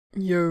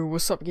Yo,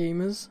 what's up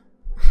gamers?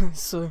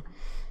 So,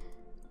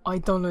 I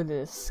downloaded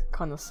this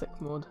kind of sick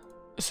mod.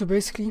 So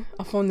basically,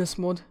 I found this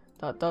mod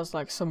that does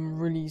like some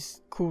really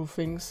cool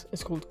things.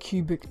 It's called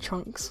Cubic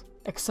Chunks.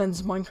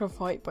 Extends Minecraft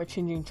height by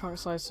changing chunk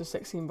size to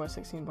 16 by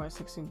 16 by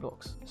 16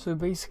 blocks. So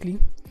basically,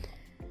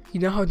 you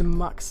know how the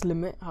max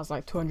limit has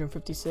like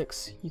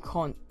 256? You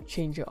can't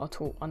change it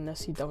at all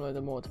unless you download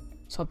the mod.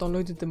 So I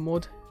downloaded the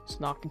mod, so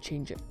now I can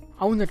change it.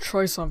 I want to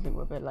try something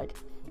with it, like,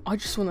 I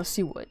just want to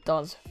see what it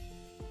does.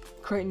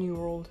 Create a new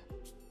world.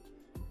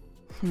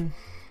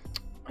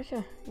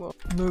 Okay, well,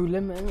 no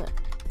limit, innit?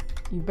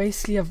 You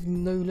basically have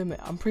no limit.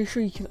 I'm pretty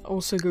sure you can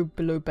also go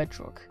below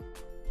bedrock.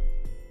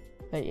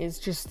 Like, it's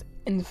just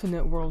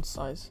infinite world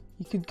size.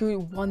 You could go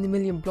 1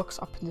 million blocks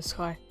up in the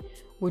sky,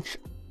 which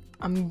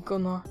I'm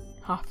gonna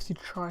have to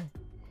try,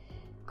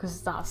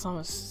 because that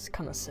sounds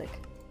kind of sick.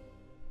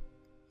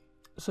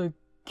 So,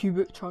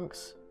 cubic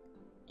chunks,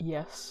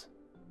 yes.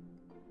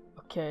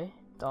 Okay,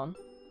 done.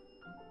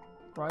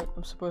 Right,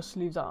 I'm supposed to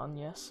leave that on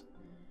yes.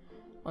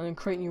 And then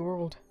create new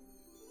world.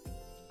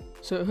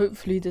 So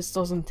hopefully this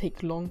doesn't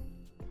take long.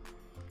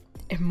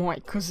 It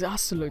might, because it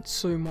has to load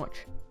so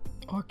much.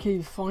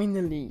 Okay,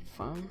 finally,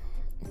 fam.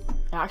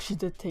 It actually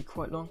did take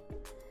quite long.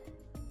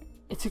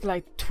 It took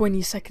like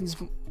 20 seconds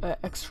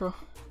extra.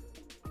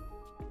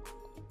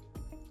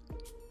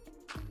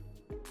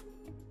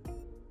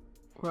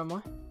 Where am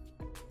I?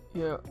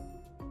 Yo,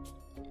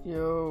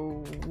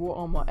 what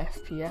are my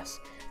FPS?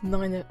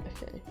 9,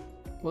 okay.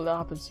 Well, that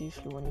happens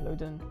usually when you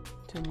load in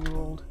to a new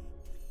world.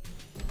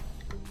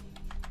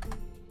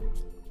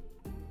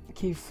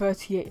 Okay,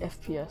 38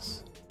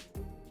 FPS.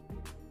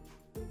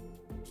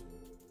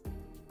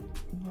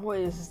 What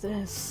is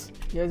this?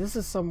 Yeah, this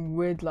is some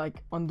weird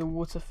like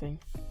underwater thing.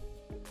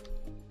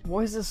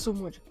 Why is there so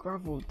much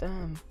gravel?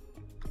 Damn.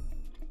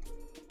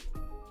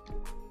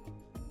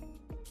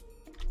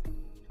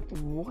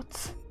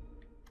 What?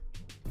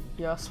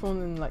 Yeah, I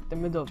spawned in like the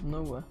middle of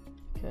nowhere.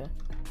 Okay.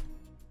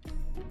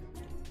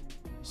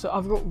 So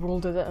I've got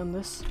world edit on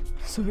this,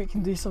 so we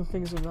can do some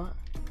things with that.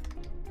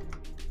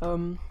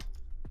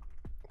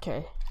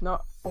 Okay,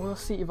 now I want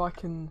to see if I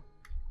can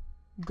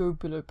go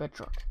below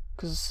bedrock,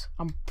 because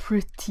I'm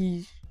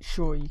pretty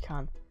sure you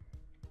can.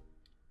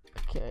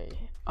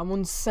 Okay, I'm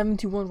on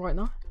 71 right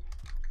now,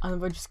 and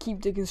if I just keep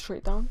digging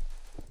straight down,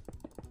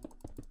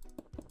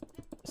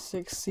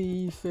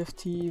 60,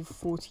 50,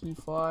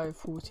 45,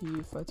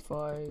 40,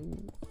 35,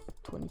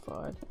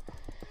 25,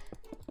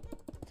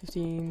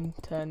 15,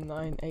 10,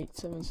 9, 8,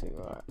 7, 6,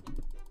 right.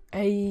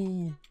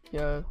 Hey,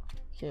 yo,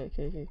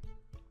 okay.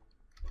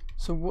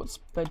 So what's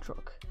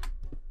bedrock?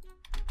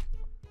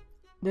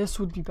 This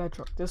would be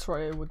bedrock. This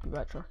right here would be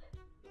bedrock.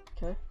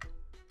 Okay.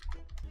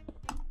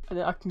 And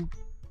then I can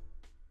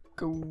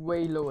go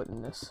way lower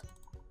than this.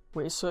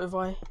 Wait, so if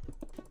I...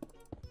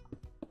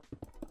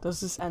 Does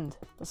this end?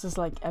 Does this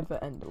like ever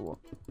end or what?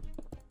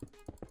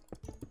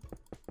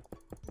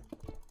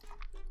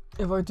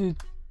 If I do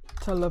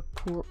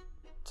teleport...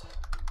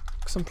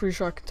 Because I'm pretty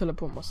sure I can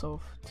teleport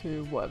myself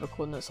to whatever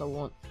coordinates I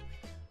want.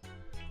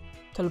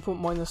 Teleport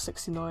minus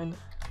 69.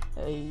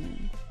 A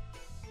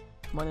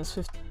minus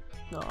 50.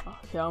 No,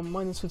 okay, I'm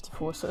minus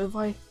 54. So if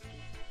I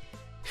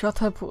should I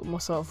teleport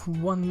myself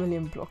 1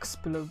 million blocks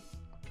below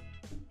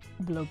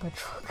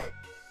bedrock?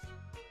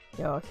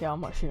 Yeah, okay,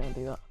 I'm actually gonna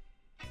do that.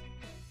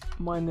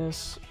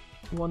 Minus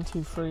 1,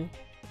 2, 3,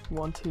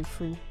 1, 2,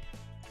 3,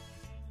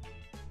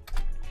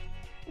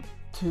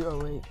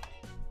 208.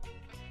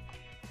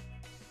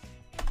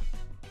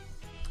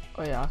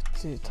 Oh yeah, I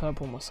have to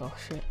teleport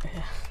myself. Shit,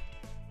 yeah,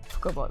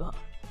 forgot about that.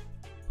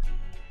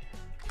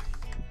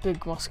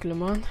 Big muscular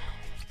man.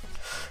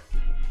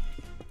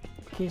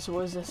 Okay, so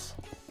what is this?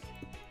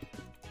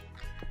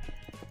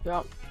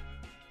 Yup.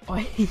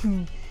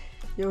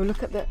 Yo,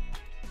 look at that.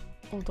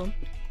 Hold on.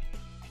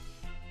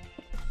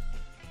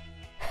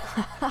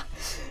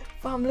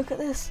 Fam, look at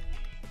this.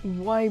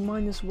 Y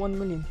minus 1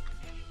 million.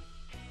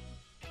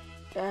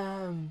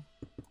 Damn.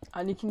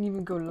 And you can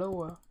even go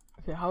lower.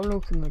 Okay, how low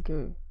can I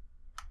go?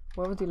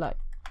 What would do like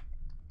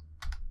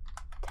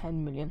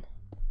 10 million?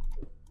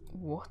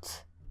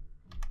 What?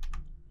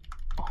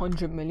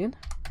 100 million?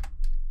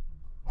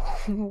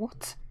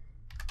 What?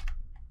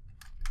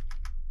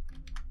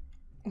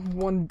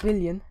 1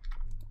 billion?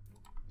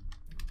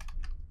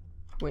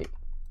 Wait.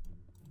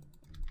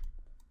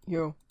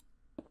 Yo.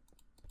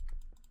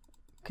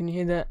 Can you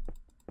hear that?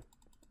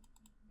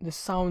 The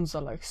sounds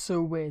are like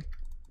so weird.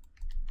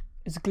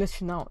 It's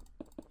glitching out.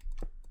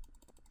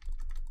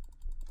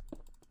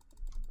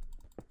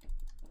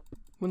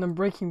 When I'm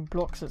breaking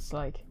blocks, it's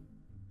like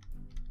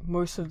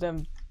most of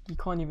them, you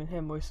can't even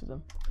hear most of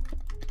them.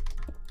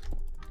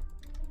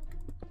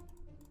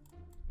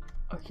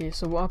 Okay,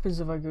 so what happens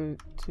if I go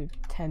to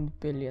 10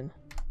 billion?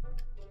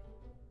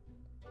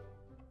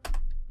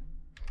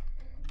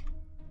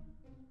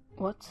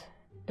 What?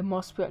 It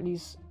must be at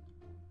least...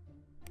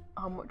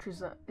 How much is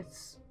that?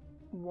 It's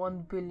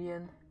 1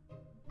 billion.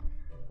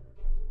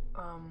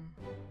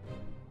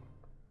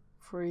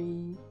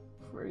 3.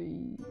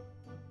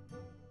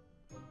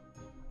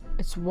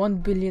 It's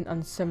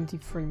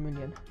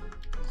 1,073,000,000.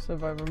 So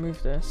if I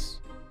remove this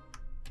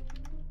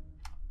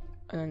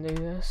and then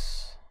do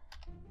this,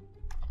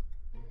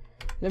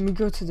 let me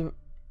go to the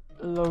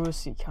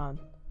lowest you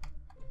can.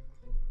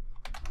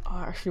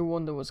 I actually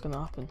wonder what's gonna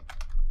happen.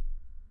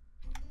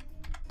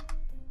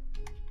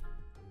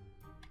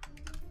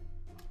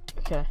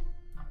 Okay.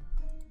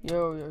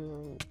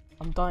 Yo,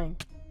 I'm dying.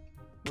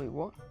 Wait,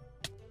 what?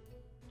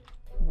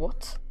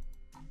 What?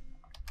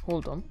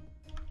 Hold on.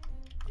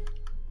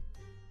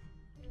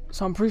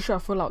 So I'm pretty sure I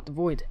fell out the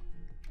void.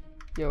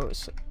 Yo,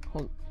 so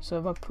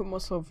if I put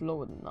myself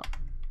lower than that,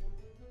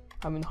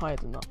 I mean higher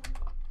than that,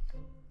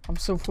 I'm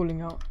still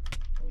falling out.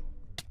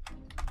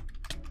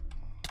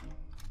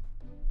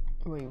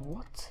 Wait,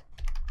 what?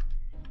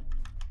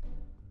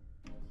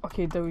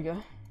 Okay, there we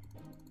go.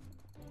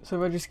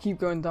 So if I just keep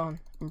going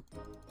down,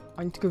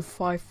 I need to go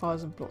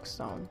 5,000 blocks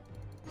down.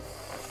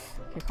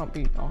 Okay, I can't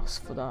be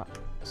asked for that.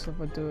 So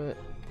if I do it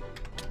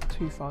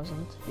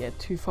 2,000, yeah,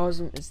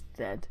 2,000 is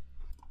dead.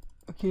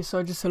 Okay, so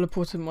I just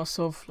teleported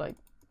myself like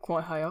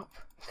quite high up,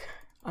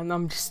 and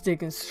I'm just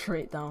digging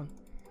straight down.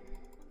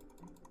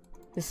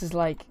 This is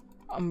like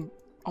I want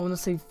to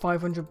say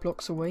 500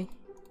 blocks away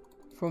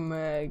from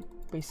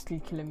basically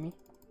killing me.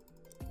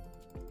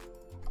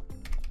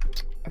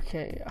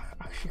 Okay, I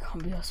actually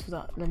can't be asked for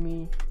that. Let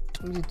me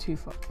do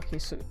 2,000. Okay,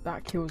 so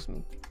that kills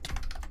me.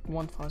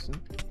 1,000.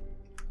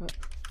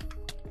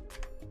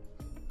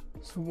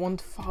 So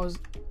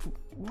 1,000.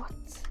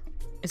 What?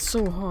 It's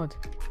so hard.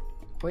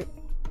 Wait.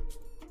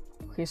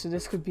 Okay, so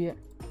this could be it.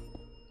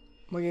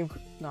 My game's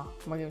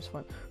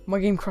fine. My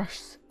game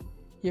crashed.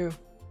 Yo.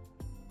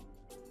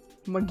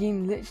 My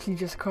game literally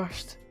just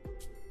crashed.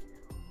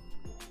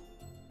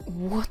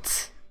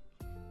 What?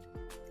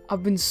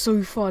 I've been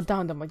so far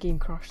down that my game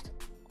crashed.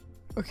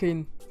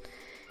 Okay.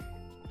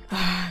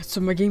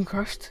 So my game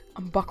crashed.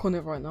 I'm back on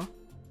it right now.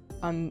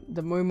 And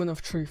the moment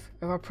of truth.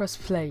 If I press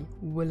play,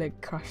 will it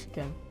crash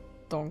again?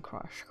 Don't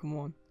crash. Come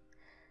on.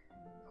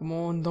 Come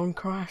on, don't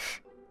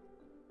crash.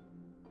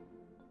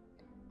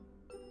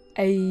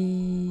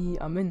 Hey,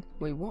 I'm in.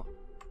 Wait, what?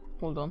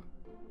 Hold on.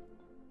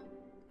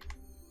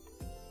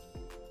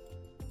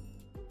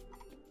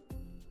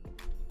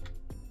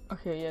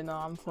 Okay, yeah, no,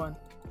 I'm fine.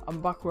 I'm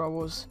back where I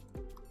was.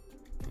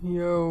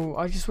 Yo,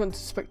 I just went to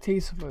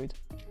spectator mode,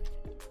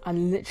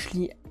 and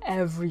literally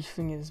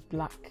everything is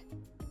black.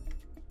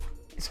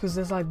 It's because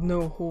there's like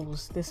no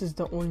holes. This is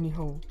the only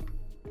hole.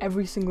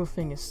 Every single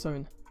thing is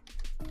stone.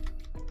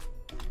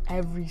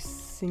 Every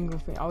single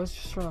thing. I was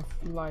just trying to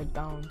fly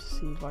down to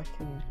see if I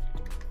can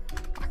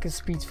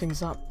speed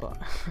things up, but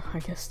I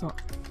guess not.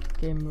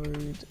 Game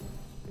mode.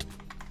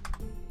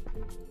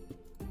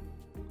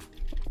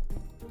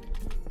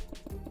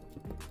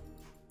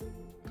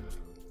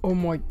 Oh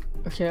my,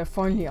 okay,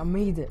 finally I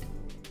made it.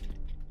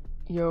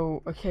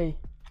 Yo, okay.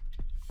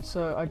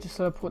 So I just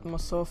teleported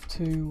myself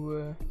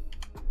to,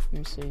 let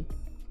me see.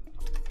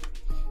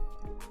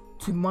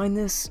 To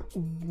minus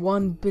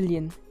 1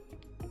 billion.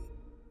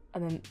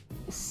 And then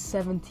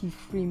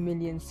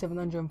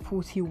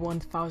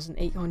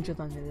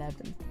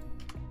 73,741,811.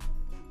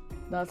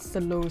 That's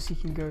the lowest you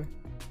can go.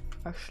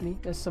 Actually,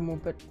 there's some more,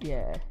 but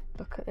yeah,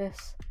 look at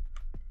this.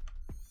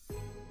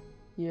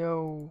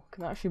 Yo,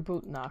 can I actually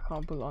build? Nah, I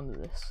can't build under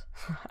this.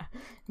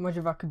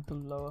 Imagine if I could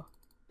build lower.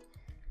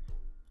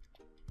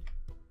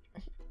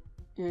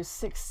 Yo,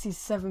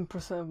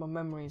 67% of my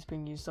memory is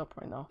being used up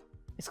right now.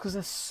 It's because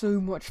there's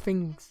so much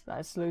things that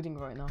it's loading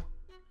right now.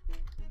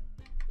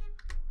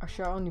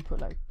 Actually, I only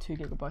put like 2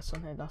 gigabytes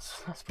on here.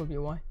 That's probably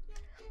why.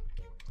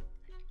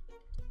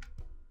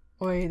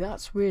 Wait,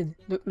 that's weird.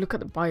 Look at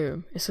the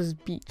biome. It says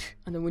beach,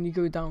 and then when you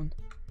go down,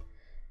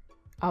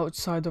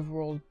 outside of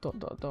world ...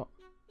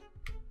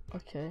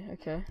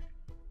 Okay.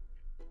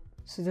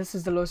 So this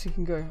is the lowest you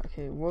can go.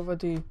 Okay, what if I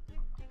do?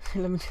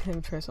 let me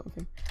try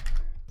something.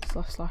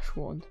 /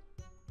 wand.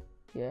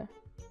 Yeah.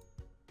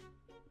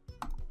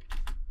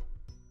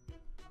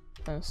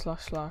 And /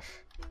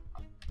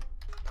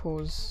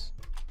 pause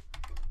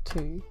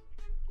 2.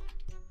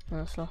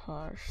 And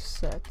 /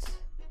 set.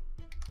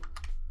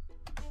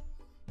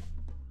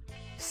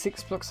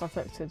 6 blocks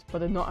affected, but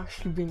they're not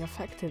actually being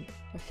affected.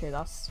 Okay,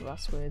 that's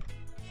weird.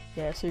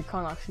 Yeah, so you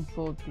can't actually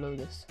build below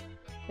this.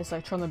 It's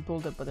like trying to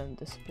build it, but then it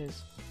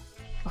disappears.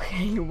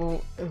 Okay,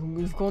 well,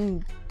 we've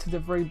gone to the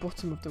very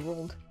bottom of the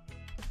world.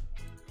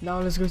 Now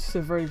let's go to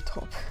the very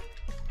top.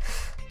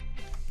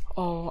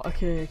 Oh,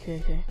 okay.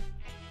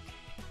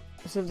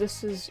 So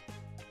this is...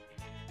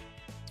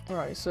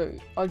 Alright, so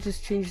I'll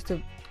just change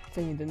the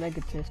thingy, the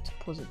negative to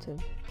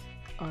positive,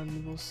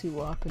 and we'll see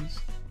what happens.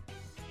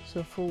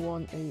 So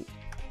 418.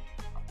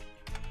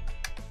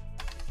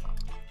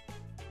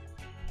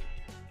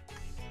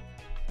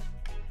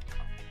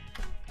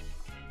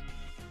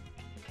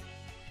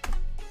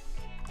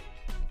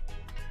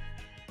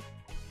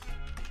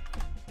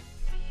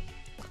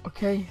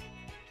 Okay,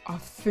 I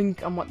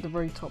think I'm at the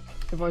very top.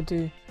 If I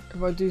do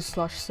 /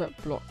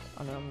 set block,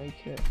 and then I'll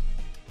make it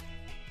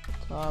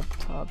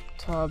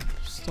tab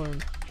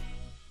stone.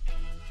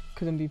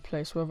 Couldn't be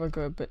placed. Where if I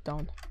go a bit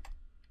down?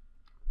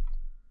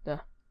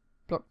 There.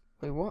 Block.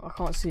 Wait, what? I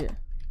can't see it.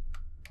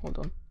 Hold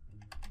on.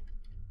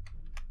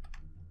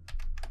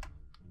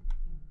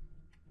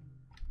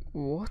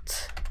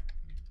 What?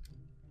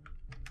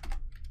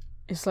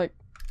 It's like,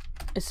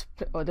 it's,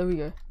 oh, there we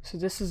go. So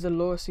this is the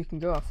lowest you can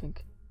go, I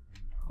think.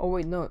 Oh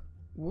wait, no.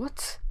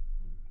 What?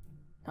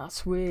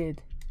 That's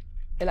weird.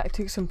 It like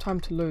takes some time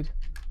to load.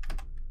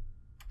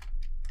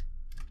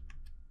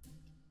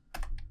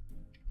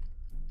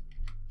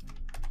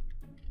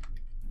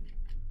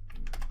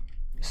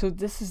 So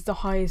this is the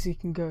highest you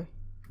can go.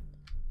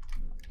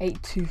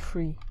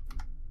 823.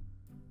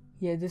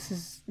 Yeah, this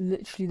is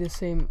literally the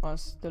same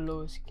as the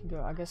lowest you can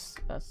go. I guess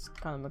that's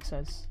kind of makes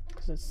sense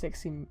because it's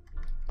 16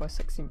 by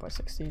 16 by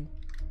 16.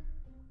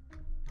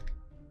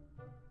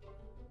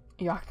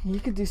 Yeah, you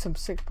could do some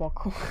sick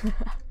parkour.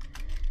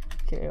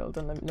 Okay, hold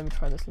on. Let me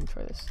try this. Let me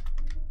try this.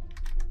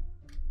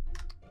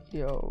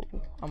 Yo,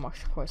 I'm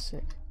actually quite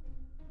sick.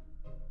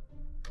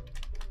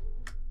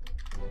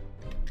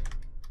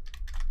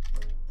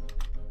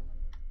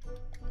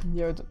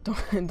 Yo,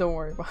 don't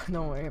worry about it.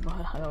 Don't worry about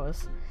it. That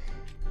was,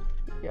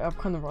 yeah, I'm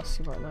kind of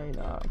rusty right now. You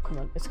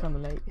know, it's kind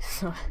of late.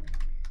 So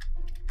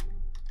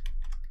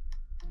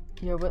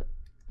yeah, but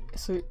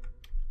so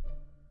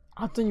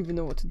I don't even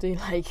know what to do.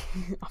 Like,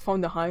 I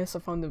found the highest, I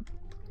found the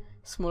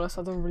smallest.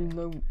 I don't really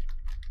know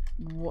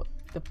what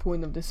the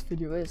point of this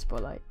video is,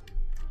 but like,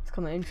 it's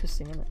kind of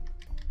interesting, isn't it?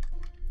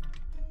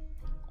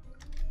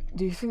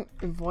 Do you think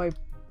if I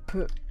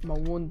put my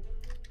wand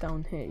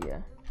down here,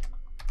 yeah,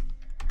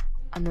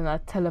 and then I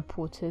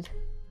teleported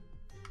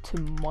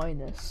to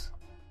minus,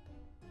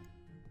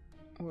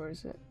 where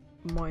is it?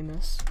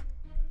 Minus,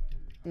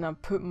 and I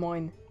put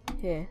mine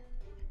here,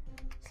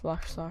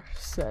 /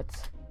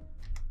 set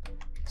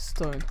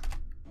stone.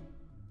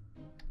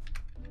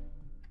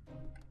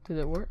 Did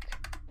it work?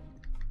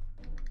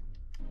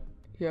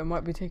 Yeah, it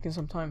might be taking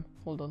some time.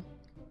 Hold on.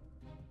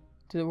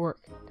 Did it work?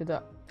 Did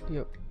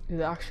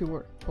it actually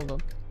work? Hold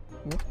on.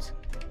 What?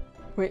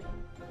 Wait.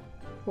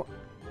 What?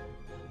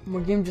 My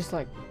game just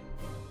like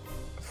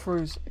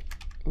froze.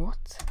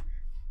 What?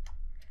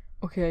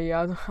 Okay,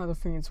 yeah, I don't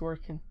think it's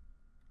working.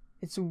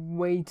 It's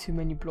way too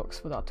many blocks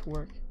for that to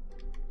work.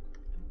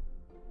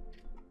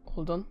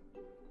 Hold on.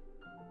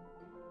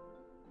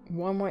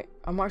 Why am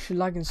I'm actually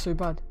lagging so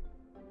bad.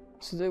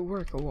 So did it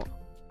work or what?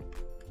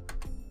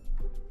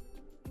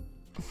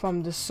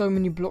 Fam, there's so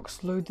many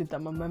blocks loaded that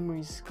my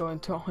memory's going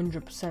to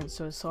 100%,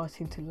 so it's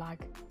starting to lag.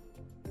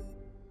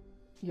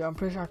 Yeah, I'm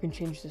pretty sure I can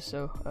change this,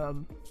 so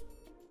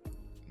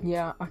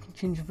yeah, I can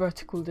change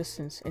vertical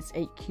distance. It's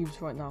 8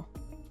 cubes right now.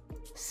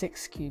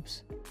 6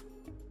 cubes.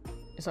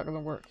 Is that gonna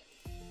work?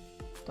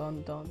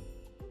 Done.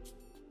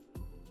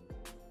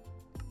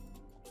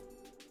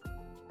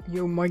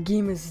 Yo, my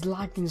game is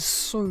lagging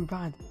so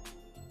bad.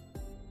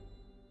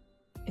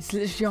 It's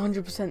literally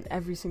 100%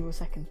 every single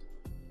second.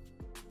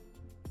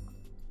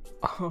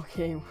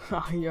 Okay,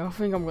 yeah, I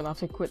think I'm gonna have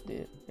to quit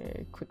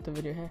the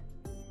video here.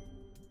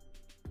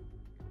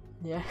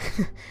 Yeah.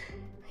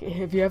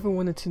 If you ever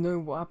wanted to know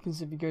what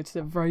happens if you go to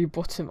the very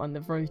bottom and the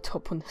very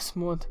top on this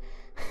mod,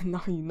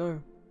 now you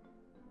know.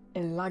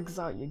 It lags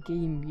out your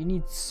game. You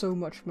need so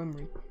much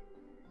memory.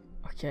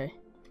 Okay.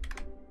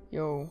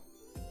 Yo,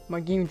 my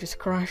game just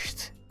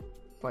crashed.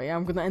 But yeah,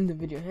 I'm gonna end the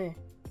video here.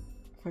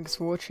 Thanks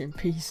for watching.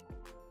 Peace.